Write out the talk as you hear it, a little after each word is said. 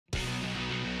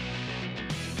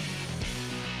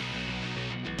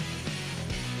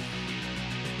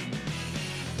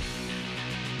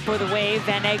for the wave.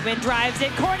 Van Egmond drives it.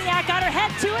 Kornieck got her head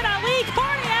to it. Ali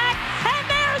Kornieck, and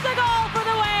there's the goal for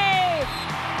the wave.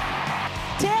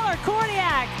 Taylor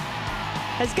Kornieck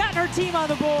has gotten her team on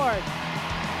the board.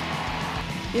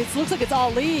 It looks like it's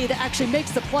Ali that actually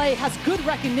makes the play, has good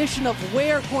recognition of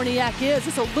where Kornieck is.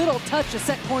 Just a little touch to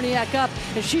set Kornieck up,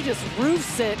 and she just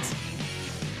roofs it.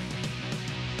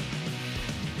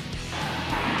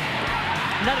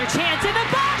 Another chance in the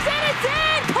box, and it's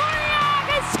in! Kornieck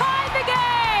has tied the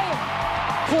game!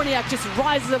 Kornieck just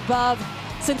rises above,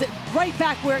 sends it right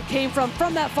back where it came from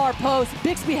that far post.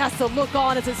 Bixby has to look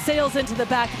on as it sails into the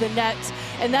back of the net,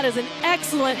 and that is an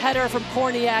excellent header from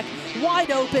Kornieck,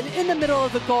 wide open in the middle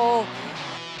of the goal.